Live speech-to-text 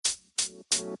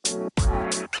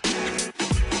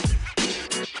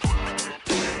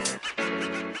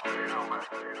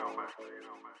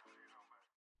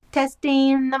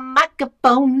Testing the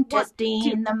microphone,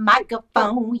 testing the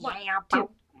microphone. Yeah, bow,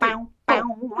 bow,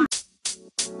 bow.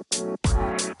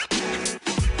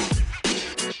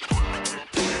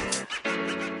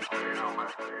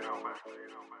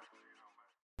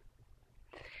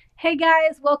 Hey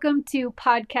guys, welcome to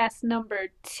podcast number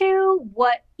 2.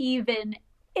 What even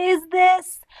is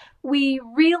this? We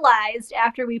realized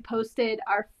after we posted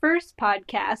our first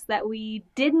podcast that we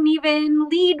didn't even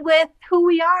lead with who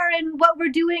we are and what we're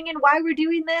doing and why we're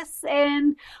doing this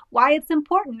and why it's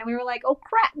important. And we were like, oh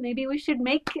crap, maybe we should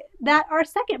make that our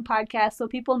second podcast so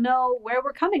people know where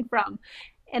we're coming from.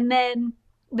 And then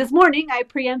this morning I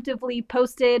preemptively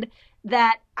posted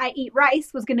that I Eat Rice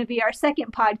was going to be our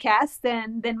second podcast,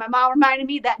 and then my mom reminded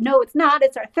me that no, it's not,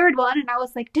 it's our third one, and I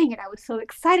was like, dang it, I was so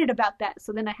excited about that.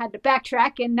 So then I had to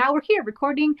backtrack, and now we're here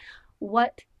recording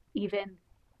What Even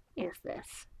Is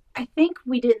This? I think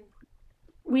we didn't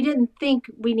think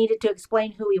we needed to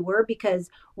explain who we were because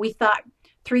we thought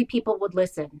 3 people would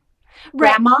listen.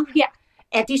 Right. Grandma, Yeah.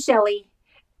 Auntie Shelley,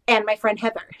 and my friend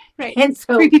Heather. Right. And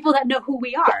so 3 people that know who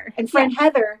we are. And friend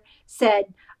Heather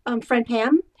said, friend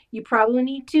Pam, you probably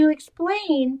need to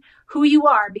explain who you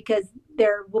are because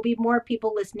there will be more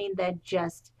people listening than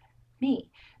just me.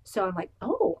 So I'm like,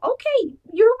 oh, okay,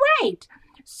 you're right.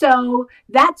 So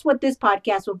that's what this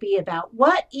podcast will be about.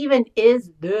 What even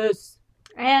is this?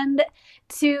 And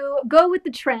to go with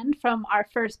the trend from our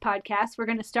first podcast, we're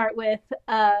going to start with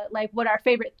what our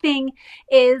favorite thing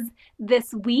is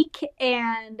this week.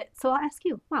 And so I'll ask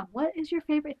you, Mom, what is your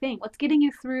favorite thing? What's getting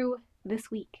you through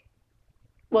this week?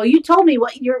 Well, you told me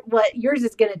what yours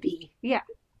is going to be. Yeah.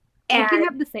 And we can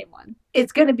have the same one.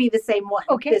 It's going to be the same one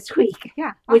this week. Yeah.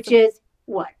 Awesome. Which is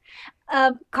what?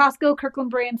 Costco Kirkland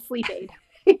brand sleep aid.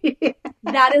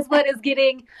 That is what is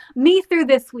getting me through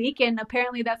this week, and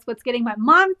apparently that's what's getting my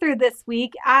mom through this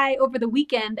week. Over the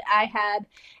weekend, I had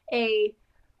a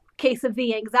case of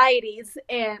the anxieties,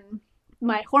 and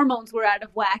my hormones were out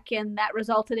of whack, and that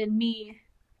resulted in me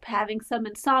having some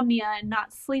insomnia and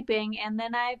not sleeping. And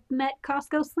then I met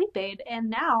Costco sleep aid, and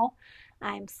now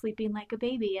I'm sleeping like a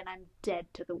baby, and I'm dead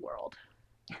to the world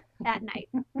at night.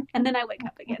 And then I wake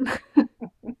up again.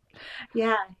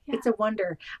 Yeah, it's a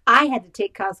wonder. I had to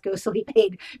take Costco sleep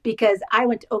aid because I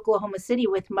went to Oklahoma City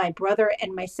with my brother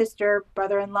and my sister,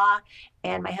 brother-in-law,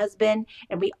 and my husband,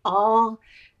 and we all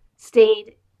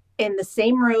stayed in the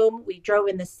same room. We drove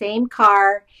in the same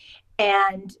car,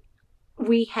 and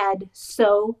we had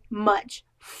so much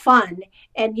fun.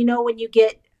 And you know when you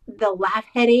get the laugh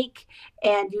headache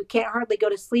and you can't hardly go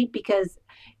to sleep because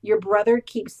your brother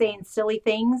keeps saying silly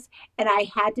things, and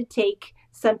I had to take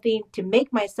something to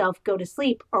make myself go to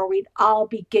sleep or we'd all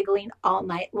be giggling all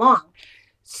night long.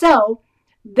 So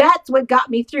that's what got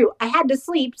me through. I had to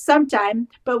sleep sometime,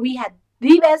 but we had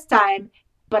the best time,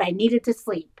 but I needed to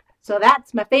sleep. So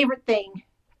that's my favorite thing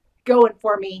going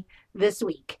for me this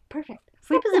week. Perfect.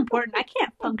 Sleep is important. I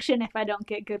can't function if I don't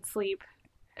get good sleep.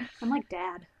 I'm like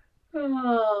Dad.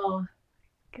 Oh,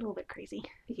 get a little bit crazy.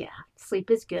 Yeah, sleep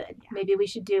is good. Yeah. Maybe we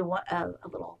should do a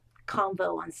little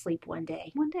convo on sleep one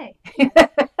day. One day.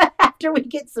 After we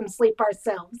get some sleep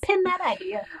ourselves. Pin that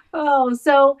idea. Oh,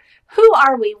 so who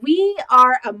are we? We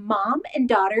are a mom and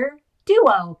daughter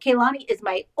duo. Kaylani is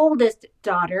my oldest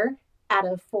daughter out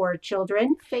of 4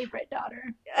 children. Favorite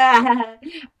daughter.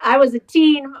 I was a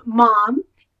teen mom,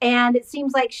 and it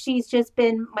seems like she's just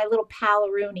been my little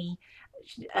pal-a-rooney.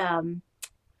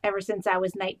 Ever since I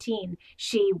was 19.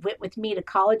 She went with me to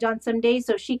college on some days,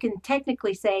 so she can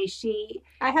technically say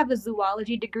I have a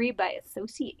zoology degree by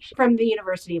association. From the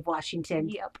University of Washington.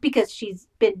 Yep. Because she's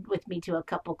been with me to a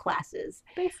couple classes.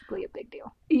 Basically a big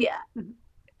deal. Yeah. Mm-hmm.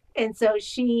 And so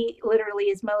she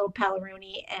literally is my little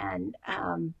pal-a-rooney, and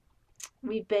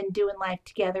we've been doing life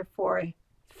together for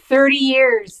 30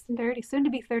 years. 30, soon to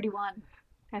be 31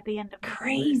 at the end of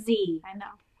Crazy. I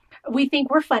know. We think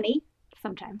we're funny.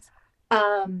 Sometimes.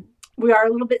 We are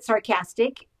a little bit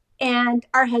sarcastic, and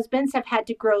our husbands have had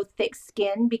to grow thick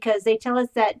skin because they tell us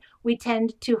that we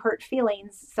tend to hurt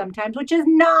feelings sometimes, which is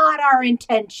not our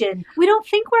intention. We don't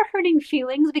think we're hurting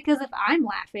feelings because if I'm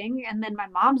laughing and then my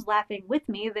mom's laughing with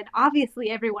me, then obviously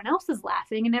everyone else is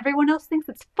laughing and everyone else thinks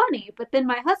it's funny. But then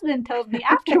my husband tells me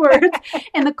afterwards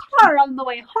in the car on the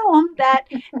way home that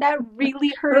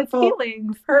really hurt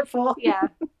feelings. Hurtful. Yeah.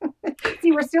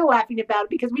 See, we're still laughing about it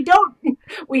because we don't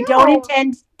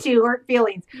intend to hurt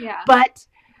feelings. Yeah. But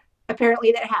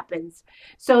apparently that happens.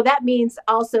 So that means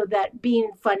also that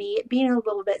being funny, being a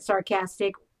little bit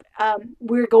sarcastic,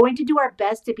 we're going to do our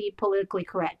best to be politically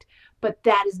correct. but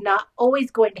that is not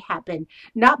always going to happen.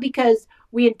 Not because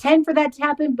we intend for that to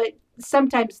happen, but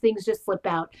sometimes things just slip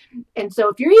out. And so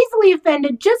if you're easily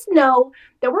offended, just know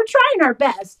that we're trying our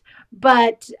best.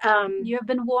 But you have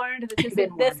been warned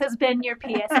that this has been your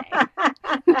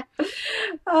PSA.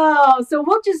 Oh, so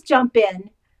we'll just jump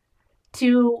in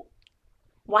to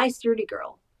why Sturdy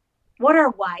Girl. What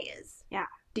our why is. Yeah.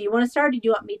 Do you want to start or do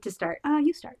you want me to start?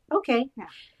 You start. Okay. Yeah.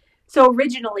 So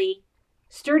originally,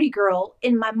 Sturdy Girl,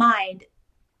 in my mind,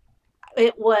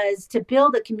 it was to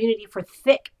build a community for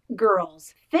thick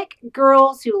girls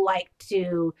who like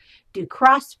to do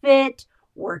CrossFit,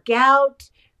 work out,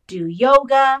 do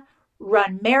yoga,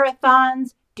 run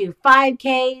marathons, do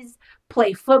 5Ks,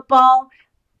 play football.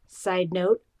 Side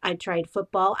note, I tried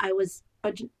football. I was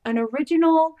an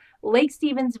original Lake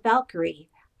Stevens Valkyrie.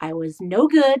 I was no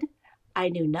good. I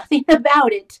knew nothing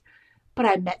about it, but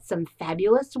I met some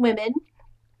fabulous women,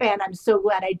 and I'm so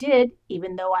glad I did,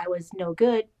 even though I was no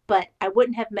good. But I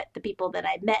wouldn't have met the people that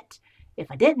I met if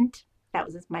I didn't. That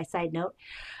was my side note.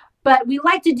 But we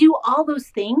like to do all those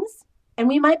things, and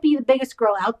we might be the biggest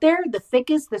girl out there, the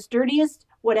thickest, the sturdiest,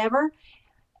 whatever.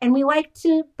 And we like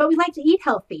to eat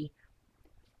healthy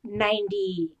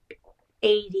 90,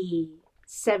 80,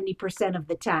 70% of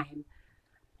the time.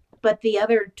 But the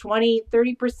other 20,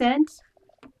 30%,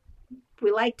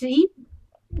 we like to eat,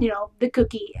 the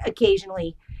cookie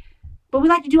occasionally. But we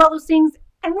like to do all those things,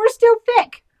 and we're still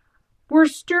thick. We're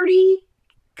sturdy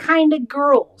kind of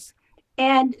girls.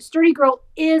 And Sturdy Girl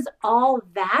is all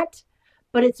that,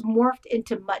 but it's morphed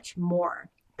into much more.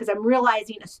 Because I'm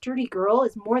realizing a sturdy girl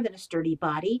is more than a sturdy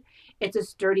body. It's a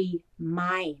sturdy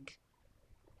mind.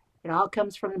 It all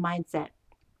comes from the mindset.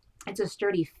 It's a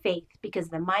sturdy faith because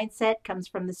the mindset comes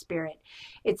from the spirit.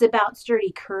 It's about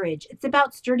sturdy courage. It's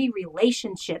about sturdy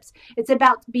relationships. It's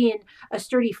about being a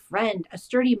sturdy friend, a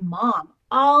sturdy mom,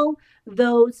 all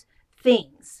those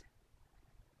things.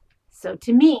 So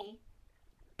to me,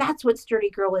 that's what Sturdy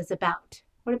Girl is about.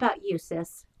 What about you,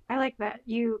 sis? I like that.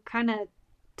 You kind of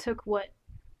took what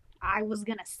I was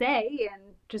going to say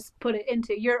and just put it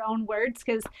into your own words,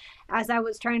 because as I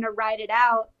was trying to write it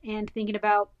out and thinking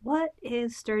about what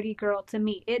is Sturdy Girl to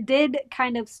me, it did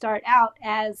kind of start out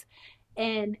as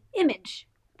an image,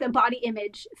 the body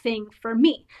image thing for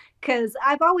me, because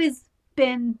I've always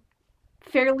been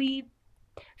fairly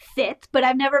fit, but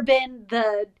I've never been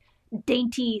the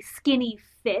dainty, skinny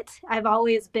fit. I've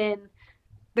always been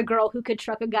the girl who could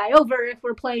truck a guy over if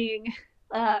we're playing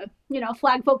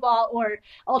flag football or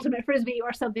ultimate frisbee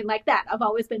or something like that. I've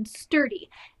always been sturdy.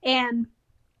 And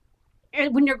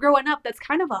when you're growing up, that's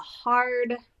kind of a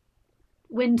hard,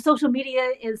 when social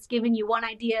media is giving you one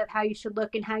idea of how you should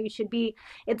look and how you should be,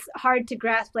 it's hard to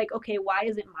grasp, like, okay, why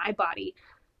isn't my body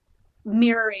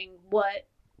mirroring what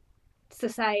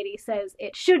society says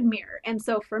it should mirror? And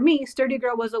so for me, Sturdy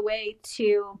Girl was a way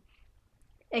to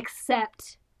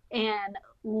accept and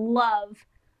love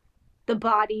the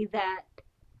body that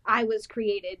I was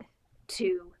created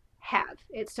to have.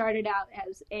 It started out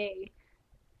as a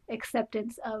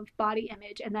acceptance of body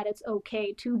image and that it's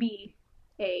okay to be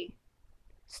a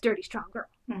sturdy, strong girl.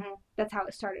 Mm-hmm. That's how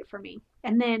it started for me.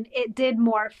 And then it did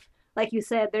morph, like you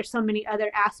said, there's so many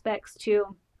other aspects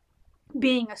to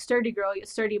being a sturdy girl, a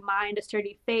sturdy mind, a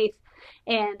sturdy faith.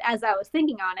 And as I was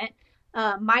thinking on it,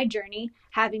 my journey,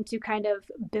 having to kind of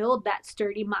build that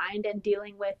sturdy mind and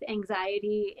dealing with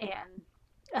anxiety and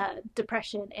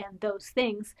depression and those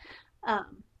things,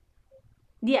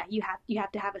 you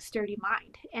have to have a sturdy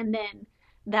mind. And then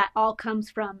that all comes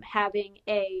from having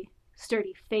a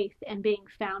sturdy faith and being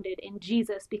founded in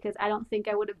Jesus, because I don't think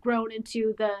I would have grown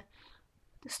into the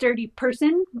sturdy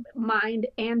person, mind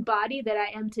and body that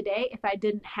I am today if I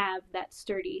didn't have that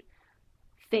sturdy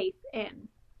faith and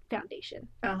foundation.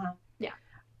 Uh-huh. Yeah.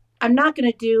 I'm not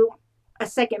going to do a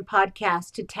second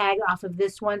podcast to tag off of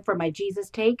this one for my Jesus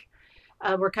take.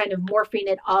 We're kind of morphing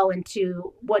it all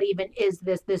into what even is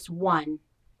this one.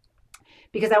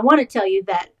 Because I want to tell you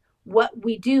that what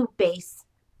we do base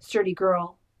Sturdy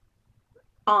Girl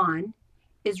on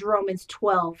is Romans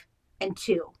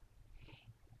 12:2.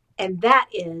 And that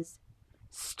is,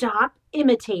 stop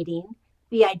imitating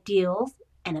the ideals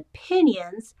and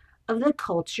opinions of the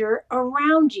culture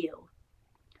around you,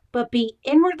 but be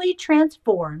inwardly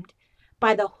transformed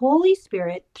by the Holy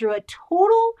Spirit through a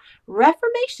total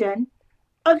reformation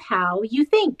of how you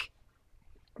think.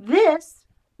 This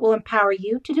will empower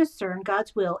you to discern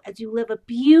God's will as you live a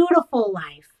beautiful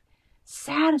life,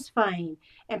 satisfying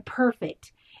and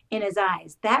perfect in His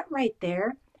eyes. That right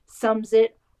there sums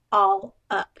it all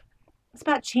up. It's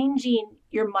about changing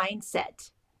your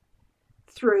mindset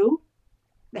through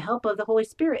the help of the Holy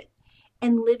Spirit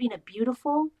and living a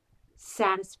beautiful,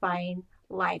 satisfying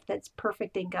life that's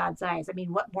perfect in God's eyes. I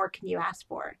mean, what more can you ask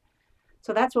for?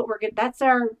 So that's what we're going to, that's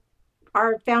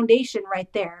our foundation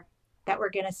right there that we're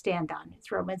going to stand on.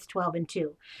 It's Romans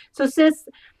 12:2. So sis,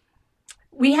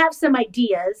 we have some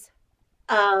ideas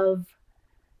of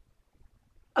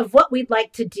what we'd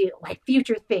like to do, like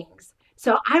future things.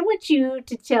 So I want you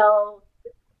to tell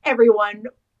everyone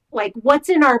like what's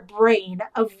in our brain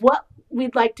of what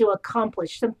we'd like to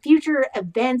accomplish, some future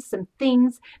events, some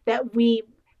things that we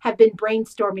have been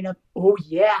brainstorming of. Oh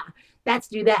yeah, let's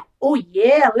do that. Oh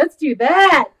yeah, let's do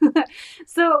that.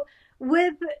 So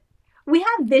we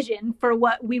have vision for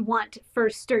what we want for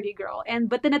Sturdy Girl,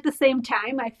 but then at the same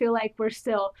time I feel like we're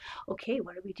still, okay,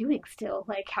 what are we doing still?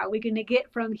 Like, how are we going to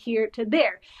get from here to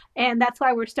there? And that's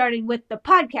why we're starting with the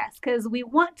podcast, because we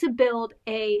want to build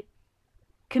a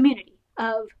community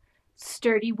of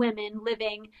sturdy women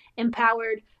living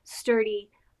empowered, sturdy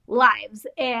lives.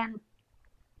 And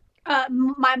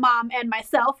my mom and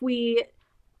myself, we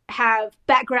have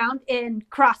background in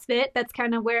CrossFit. That's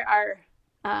kind of where our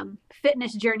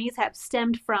fitness journeys have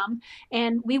stemmed from.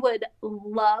 And we would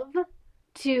love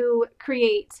to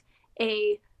create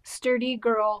a Sturdy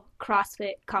Girl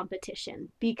CrossFit competition,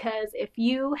 because if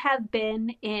you have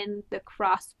been in the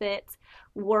CrossFit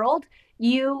world,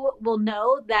 you will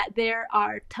know that there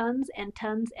are tons and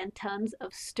tons and tons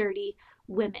of sturdy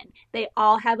women. They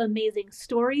all have amazing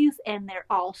stories and they're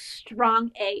all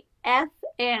strong AF.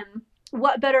 And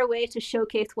what better way to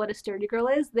showcase what a sturdy girl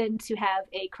is than to have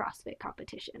a CrossFit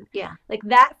competition? Yeah. Like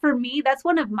that, for me, that's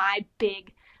one of my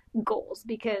big goals,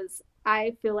 because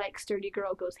I feel like Sturdy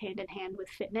Girl goes hand in hand with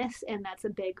fitness, and that's a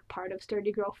big part of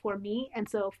Sturdy Girl for me. And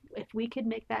so if we could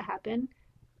make that happen,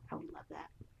 I would love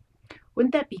that.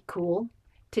 Wouldn't that be cool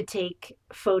to take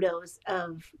photos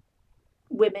of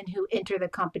women who enter the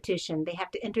competition? They have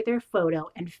to enter their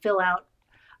photo and fill out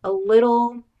a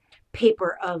little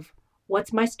paper of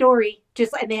what's my story,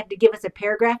 and they have to give us a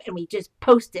paragraph, and we just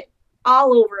post it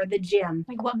all over the gym.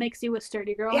 Like, what makes you a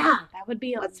sturdy girl? Yeah. That would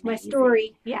be What's my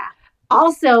story? Yeah.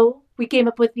 Also, we came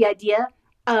up with the idea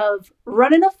of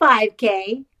running a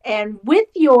 5K, and with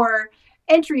your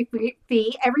entry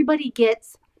fee, everybody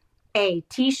gets a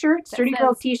t-shirt, Sturdy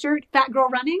Girl t-shirt, Fat Girl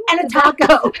Running, and a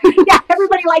taco. Yeah,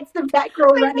 everybody likes the Fat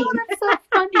Girl Running. I know, that's so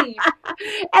funny.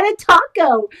 And a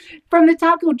taco from the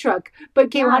taco truck. But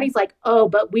Kaylani's like, oh,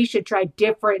 but we should try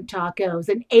different tacos,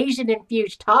 an Asian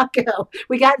infused taco.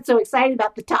 We got so excited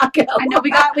about the taco. I know, we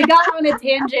got on a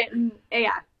tangent, and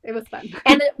yeah, it was fun.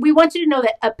 And we want you to know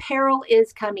that apparel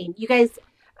is coming. You guys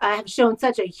have shown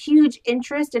such a huge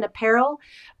interest in apparel,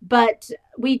 but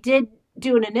we did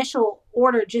do an initial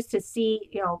order just to see,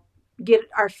 get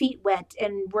our feet wet,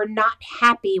 and we're not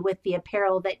happy with the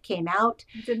apparel that came out.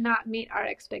 It did not meet our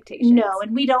expectations. No,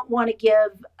 and we don't want to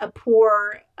give a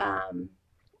poor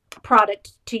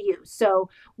product to you. So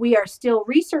we are still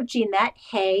researching that.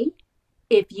 Hey,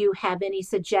 if you have any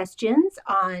suggestions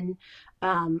on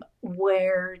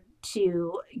where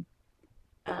to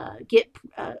get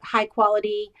high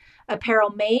quality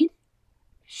apparel made,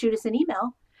 shoot us an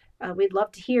email. We'd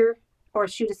love to hear, or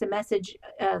shoot us a message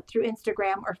through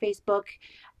Instagram or Facebook,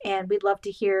 and we'd love to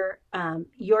hear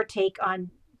your take on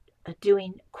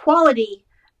doing quality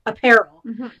apparel.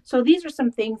 Mm-hmm. So these are some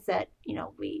things that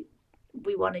we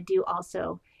want to do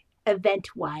also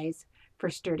event wise for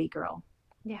Sturdy Girl.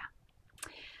 Yeah.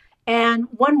 And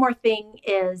one more thing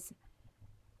is,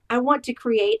 I want to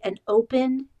create an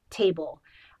open table,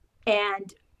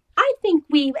 and I think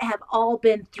we have all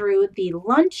been through the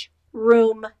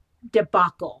lunchroom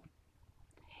debacle.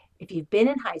 If you've been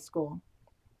in high school,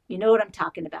 you know what I'm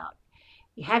talking about.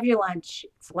 You have your lunch,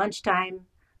 it's lunchtime,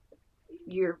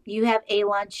 you have A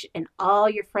lunch, and all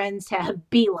your friends have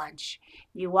B lunch.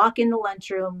 You walk in the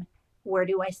lunchroom, where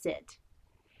do I sit?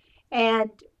 And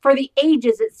for the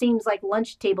ages, it seems like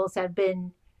lunch tables have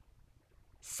been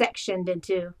sectioned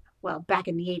into, well, back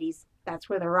in the 80s, that's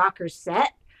where the rockers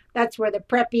sat. That's where the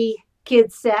preppy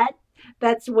kids sat.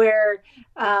 That's where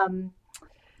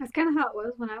that's kind of how it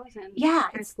was when I was in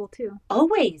high school too.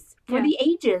 Always for the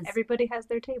ages. Everybody has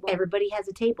their table. Everybody has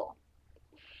a table.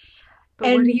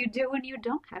 But what do you do when you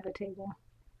don't have a table?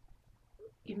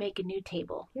 You make a new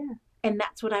table. Yeah. And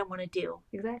that's what I want to do.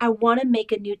 Exactly. I want to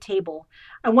make a new table.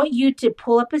 I want you to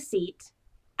pull up a seat.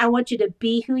 I want you to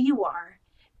be who you are.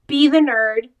 Be the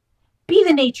nerd. Be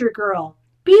the nature girl.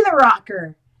 Be the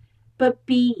rocker. But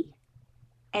be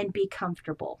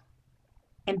comfortable.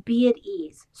 And be at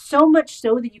ease. So much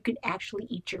so that you can actually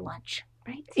eat your lunch.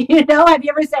 Right? Have you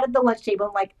ever sat at the lunch table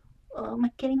and like, oh, I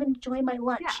can't even enjoy my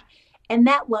lunch. Yeah. And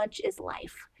that lunch is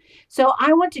life. So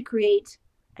I want to create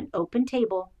an open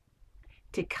table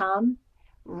to come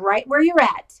right where you're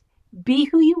at Be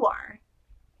who you are,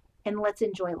 and let's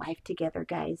enjoy life together,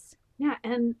 guys. Yeah,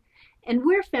 and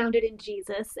we're founded in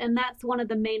Jesus, and that's one of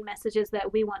the main messages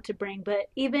that we want to bring. But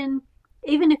even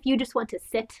if you just want to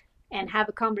sit and have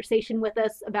a conversation with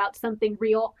us about something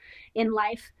real in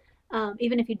life,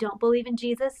 even if you don't believe in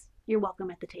Jesus, you're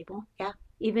welcome at the table. Yeah.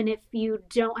 Even if you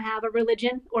don't have a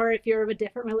religion, or if you're of a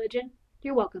different religion,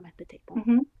 you're welcome at the table.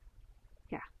 Mm-hmm.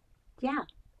 Yeah. Yeah.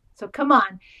 So come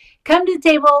on, come to the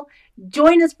table,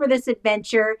 join us for this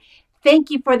adventure. Thank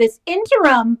you for this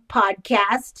interim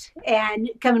podcast and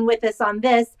coming with us on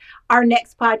this. Our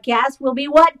next podcast will be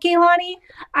what, Kaylani?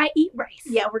 I eat rice.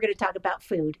 Yeah, we're going to talk about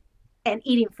food and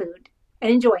eating food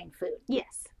and enjoying food.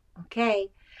 Yes. Okay.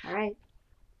 All right.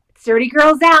 30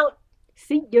 Girls out.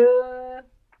 See ya. You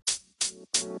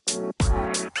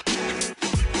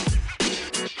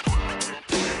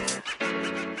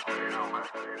know,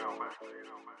 man.